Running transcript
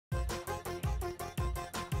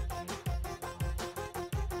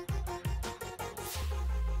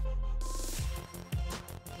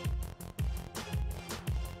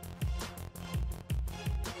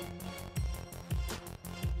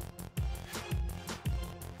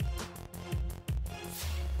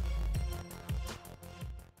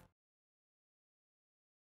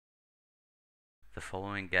The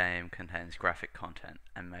following game contains graphic content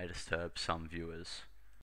and may disturb some viewers.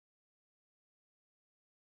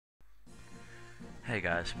 Hey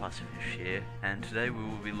guys, parsoFish here, and today we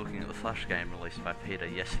will be looking at the Flash game released by Peta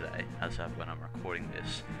yesterday, as of when I'm recording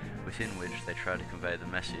this, within which they try to convey the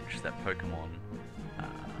message that the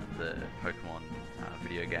Pokemon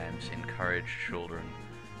video games encourage children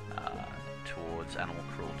towards animal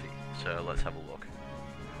cruelty. So let's have a look.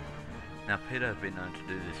 Now, Peta have been known to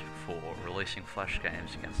do this before, releasing Flash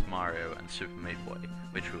games against Mario and Super Meat Boy,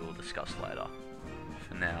 which we will discuss later.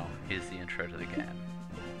 For now, here's the intro to the game.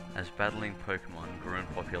 As battling Pokemon grew in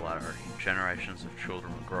popularity, generations of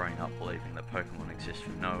children were growing up believing that Pokemon exist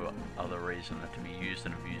for no other reason than to be used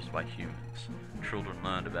and abused by humans. Children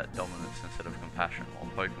learned about dominance instead of compassion,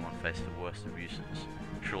 while Pokemon faced the worst abuses.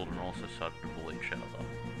 Children also started to bully each other,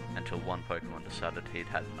 until one Pokemon decided he'd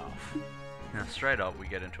had enough. Now straight up we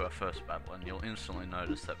get into our first battle, and you'll instantly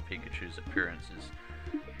notice that Pikachu's appearance is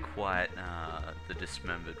quite the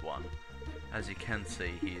dismembered one. As you can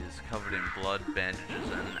see, he is covered in blood,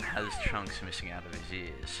 bandages, and has chunks missing out of his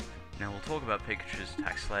ears. Now we'll talk about Pikachu's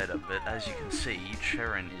attacks later, but as you can see,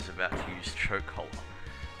 Cheren is about to use Choke Collar,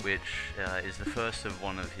 which is the first of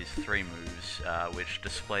one of his three moves, which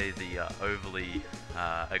display the overly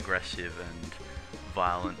aggressive and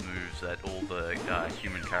violent moves that all the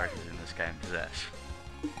human characters in this game possess.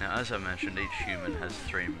 Now, as I mentioned, each human has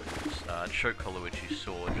three moves. Choke Collar, which you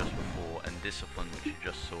saw just before, and Discipline, which you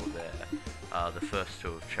just saw there, are the first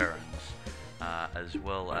two of Cheren's, as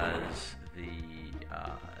well as the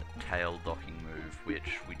tail docking move,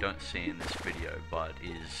 which we don't see in this video, but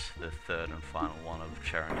is the third and final one of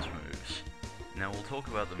Cheren's moves. Now we'll talk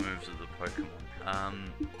about the moves of the Pokemon.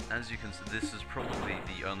 As you can see, this is probably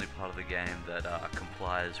the only part of the game that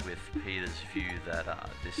complies with Peta's view that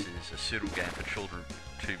this is a suitable game for children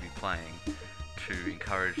to be playing to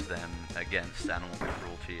encourage them against animal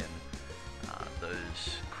cruelty and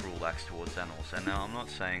those cruel acts towards animals. And now I'm not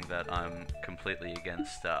saying that I'm completely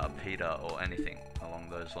against Peta or anything along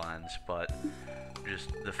those lines, but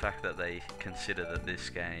just the fact that they consider that this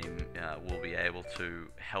game will be able to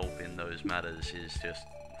help in those matters is just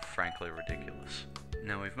frankly ridiculous.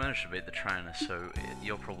 Now we've managed to beat the trainer, so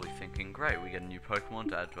you're probably thinking, great, we get a new Pokemon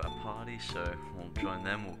to add to our party, so we'll join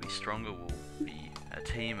them, we'll be stronger, we'll be a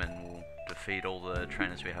team, and we'll defeat all the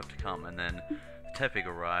trainers we have to come. And then Tepig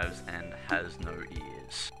arrives and has no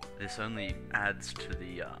ears. This only adds to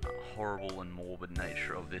the horrible and morbid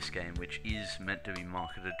nature of this game, which is meant to be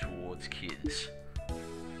marketed towards kids.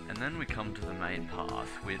 And then we come to the main path,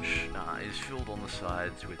 which is filled on the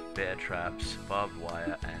sides with bear traps, barbed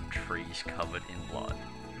wire, and trees covered in blood.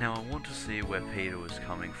 Now I want to see where Peta was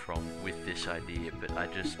coming from with this idea, but I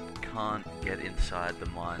just can't get inside the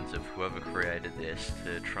minds of whoever created this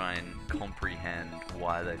to try and comprehend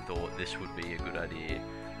why they thought this would be a good idea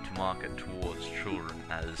to market towards children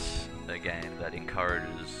as a game that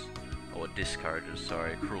encourages, or discourages,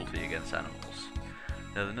 cruelty against animals.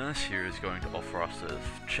 Now the nurse here is going to offer us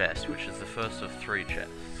a chest, which is the first of three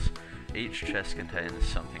chests. Each chest contains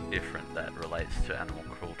something different that relates to animal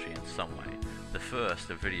cruelty in some way. The first,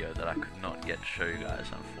 a video that I could not get to show you guys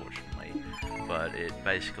unfortunately, but it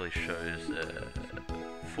basically shows a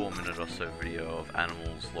 4-minute or so video of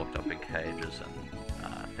animals locked up in cages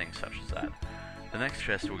and things such as that. The next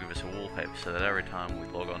chest will give us a wallpaper so that every time we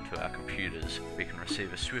log onto our computers we can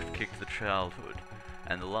receive a swift kick to the childhood.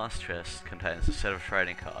 And the last chest contains a set of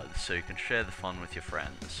trading cards, so you can share the fun with your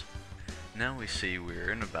friends. Now we see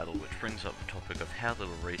we're in a battle, which brings up the topic of how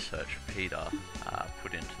little research Peta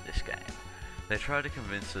put into this game. They try to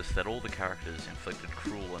convince us that all the characters inflicted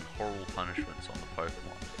cruel and horrible punishments on the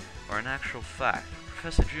Pokemon, where in actual fact,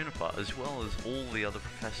 Professor Juniper, as well as all the other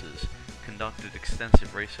professors, conducted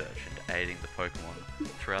extensive research into aiding the Pokemon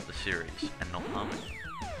throughout the series and not harming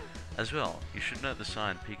them. As well, you should note the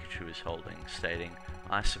sign Pikachu is holding, stating,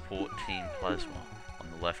 "I support Team Plasma," on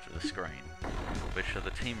the left of the screen, which are the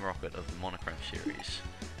Team Rocket of the Monochrome series.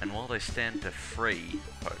 And while they stand to free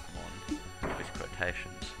Pokemon, with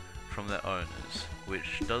quotations, from their owners,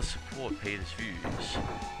 which does support Peta's views,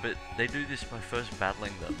 but they do this by first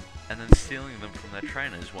battling them, and then stealing them from their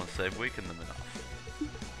trainers once they've weakened them enough.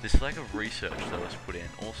 This lack of research that was put in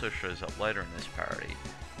also shows up later in this parody,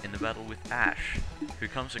 in the battle with Ash, who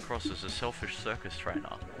comes across as a selfish circus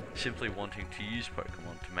trainer, simply wanting to use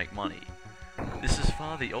Pokemon to make money. This is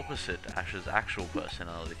far the opposite to Ash's actual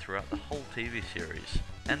personality throughout the whole TV series,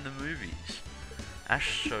 and the movies. Ash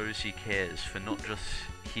shows he cares for not just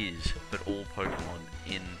his, but all Pokemon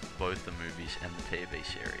in both the movies and the TV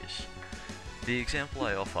series. The example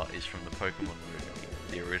I offer is from the Pokemon movie,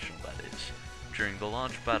 the original that is. During the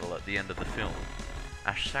large battle at the end of the film,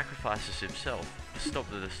 Ash sacrifices himself to stop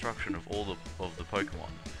the destruction of all of the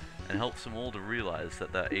Pokemon, and helps them all to realize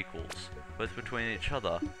that they're equals, both between each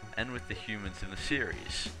other and with the humans in the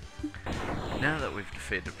series. Now that we've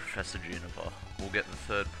defeated Professor Juniper, we'll get the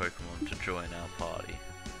third Pokemon to join our party.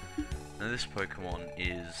 Now this Pokemon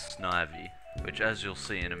is Snivy, which, as you'll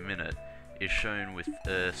see in a minute, is shown with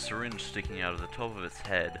a syringe sticking out of the top of its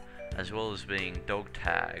head, as well as being dog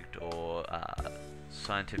tagged or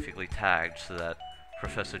scientifically tagged so that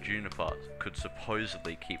Professor Juniper could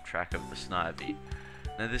supposedly keep track of the Snivy.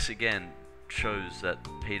 Now this again shows that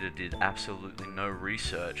Peter did absolutely no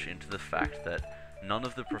research into the fact that none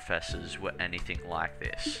of the professors were anything like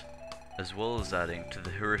this, as well as adding to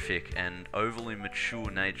the horrific and overly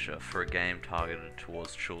mature nature for a game targeted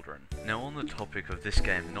towards children. Now, on the topic of this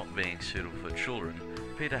game not being suitable for children,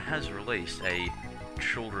 Peter has released a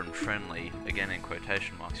children-friendly, again in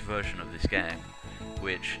quotation marks, version of this game,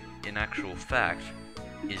 which in actual fact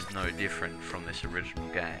is no different from this original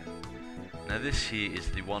game. Now this here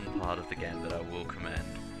is the one part of the game that I will commend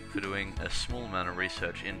for doing a small amount of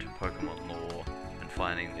research into Pokemon lore and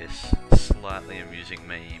finding this slightly amusing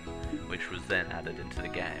meme, which was then added into the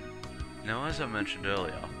game. Now, as I mentioned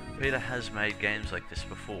earlier, Peter has made games like this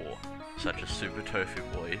before, such as Super Tofu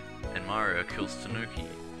Boy and Mario Kills Tanuki,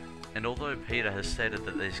 and although Peter has stated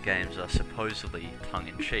that these games are supposedly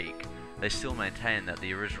tongue-in-cheek, they still maintain that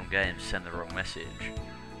the original games send the wrong message.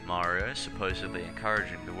 Mario supposedly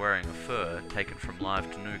encouraging the wearing of fur taken from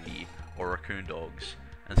live tanuki or raccoon dogs,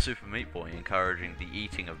 and Super Meat Boy encouraging the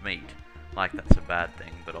eating of meat. Like that's a bad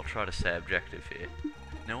thing, but I'll try to stay objective here.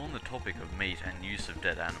 Now, on the topic of meat and use of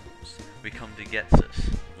dead animals, we come to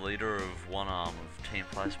Ghetsis, the leader of one arm of Team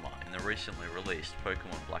Plasma in the recently released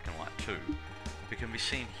Pokemon Black and White 2, who can be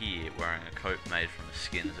seen here wearing a coat made from the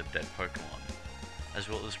skins of dead Pokemon, as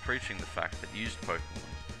well as preaching the fact that used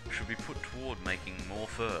Pokemon should be put toward making more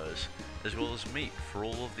furs, as well as meat for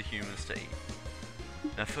all of the humans to eat.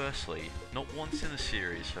 Now firstly, not once in the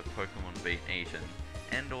series have Pokemon been eaten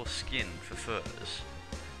and or skinned for furs,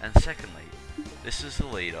 and secondly, this is the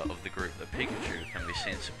leader of the group that Pikachu can be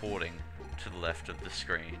seen supporting to the left of the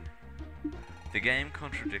screen. The game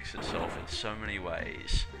contradicts itself in so many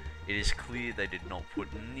ways. It is clear they did not put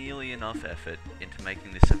nearly enough effort into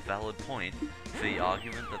making this a valid point for the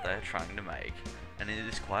argument that they are trying to make, and it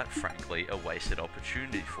is quite frankly a wasted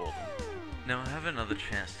opportunity for them. Now, I have another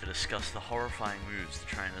chance to discuss the horrifying moves the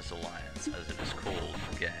Trainers Alliance, as it is called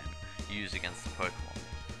in the game, use against the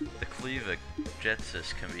Pokemon. The cleaver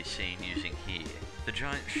Ghetsis can be seen using here. The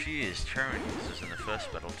giant shears Charon uses in the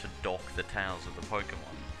first battle to dock the tails of the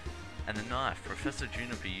Pokemon, and the knife Professor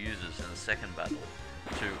Juniper uses in the second battle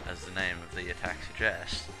to, as the name of the attack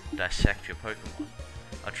suggests, dissect your Pokemon,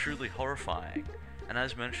 are truly horrifying, and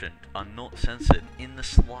as mentioned, are not censored in the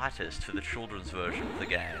slightest for the children's version of the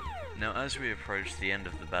game. Now, as we approach the end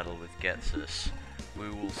of the battle with Ghetsis, we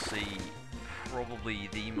will see probably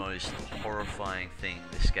the most horrifying thing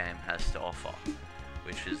this game has to offer,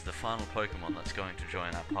 which is the final Pokemon that's going to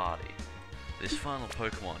join our party. This final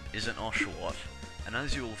Pokemon is an Oshawott, and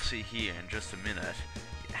as you will see here in just a minute,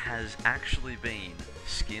 it has actually been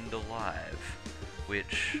skinned alive,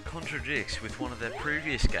 which contradicts with one of their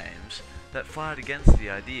previous games that fired against the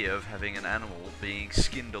idea of having an animal being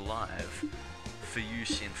skinned alive for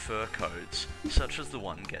use in fur coats, such as the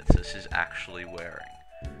one Ghetsis is actually wearing.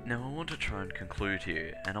 Now, I want to try and conclude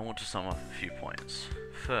here, and I want to sum up a few points.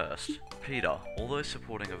 First, Peter, although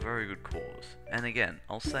supporting a very good cause, and again,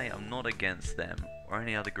 I'll say I'm not against them, or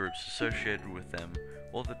any other groups associated with them,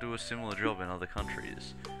 or that do a similar job in other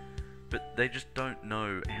countries, but they just don't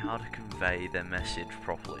know how to convey their message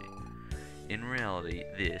properly. In reality,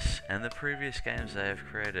 this, and the previous games they have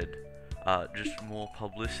created, are just more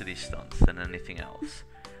publicity stunts than anything else.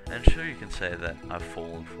 And sure, you can say that I've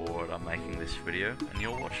fallen for it, I'm making this video, and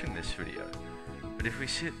you're watching this video. But if we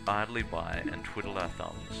sit idly by and twiddle our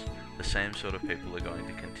thumbs, the same sort of people are going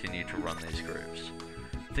to continue to run these groups.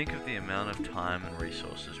 Think of the amount of time and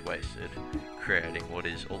resources wasted creating what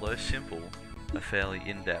is, although simple, a fairly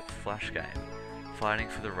in-depth flash game, fighting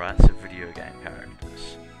for the rights of video game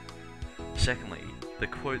characters. Secondly, the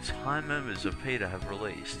quotes high members of Peter have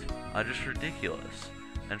released are just ridiculous,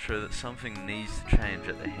 and show that something needs to change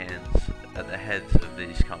at the heads of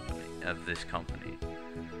this company.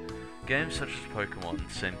 Games such as Pokemon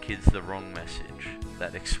send kids the wrong message,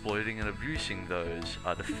 that exploiting and abusing those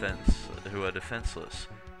who are defenseless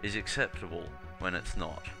is acceptable when it's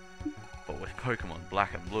not. But with Pokemon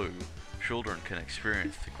Black and Blue, children can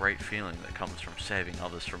experience the great feeling that comes from saving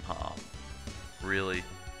others from harm. Really?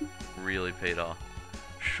 Really, Peter?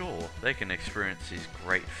 Sure, they can experience these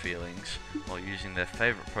great feelings while using their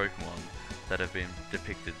favourite Pokemon that have been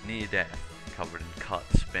depicted near death covered in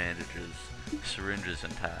cuts, bandages, syringes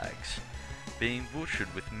and tags, being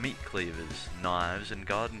butchered with meat cleavers, knives and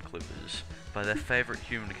garden clippers by their favourite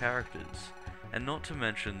human characters, and not to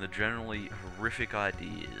mention the generally horrific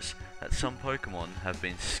ideas that some Pokemon have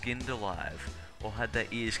been skinned alive or had their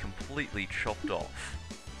ears completely chopped off.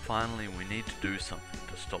 Finally, we need to do something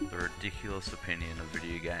to stop the ridiculous opinion of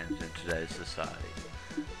video games in today's society.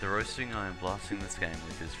 The roasting I am blasting this game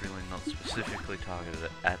with is really not specifically targeted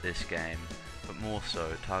at this game, but more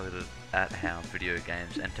so targeted at how video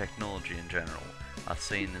games and technology in general are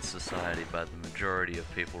seen in society by the majority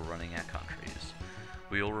of people running our countries.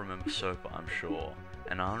 We all remember SOPA, I'm sure,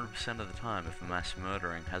 and 100% of the time if a mass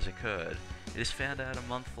murdering has occurred, it is found out a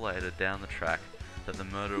month later down the track that the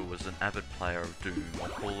murderer was an avid player of Doom or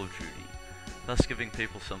Call of Duty, thus giving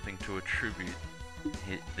people something to attribute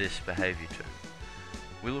this behaviour to.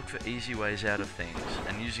 We look for easy ways out of things,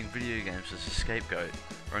 and using video games as a scapegoat,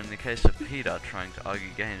 or in the case of Peta trying to argue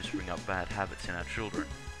games bring up bad habits in our children,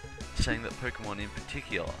 saying that Pokemon in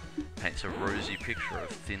particular paints a rosy picture of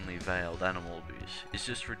thinly veiled animal abuse is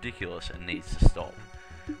just ridiculous and needs to stop.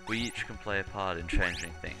 We each can play a part in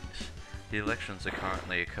changing things. The elections are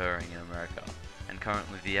currently occurring in America, and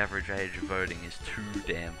currently the average age of voting is too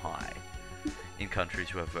damn high, in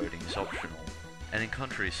countries where voting is optional. And in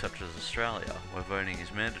countries such as Australia, where voting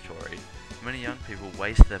is mandatory, many young people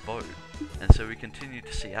waste their vote, and so we continue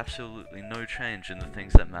to see absolutely no change in the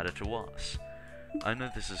things that matter to us. I know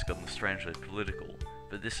this has gotten strangely political,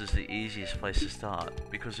 but this is the easiest place to start,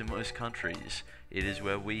 because in most countries, it is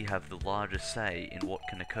where we have the largest say in what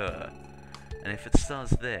can occur. And if it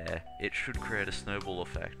starts there, it should create a snowball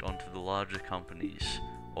effect onto the larger companies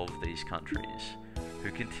of these countries,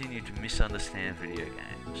 who continue to misunderstand video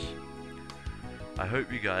games. I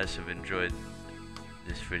hope you guys have enjoyed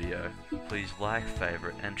this video. Please like,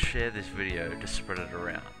 favorite, and share this video to spread it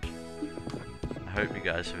around. I hope you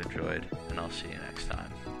guys have enjoyed, and I'll see you next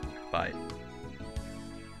time. Bye.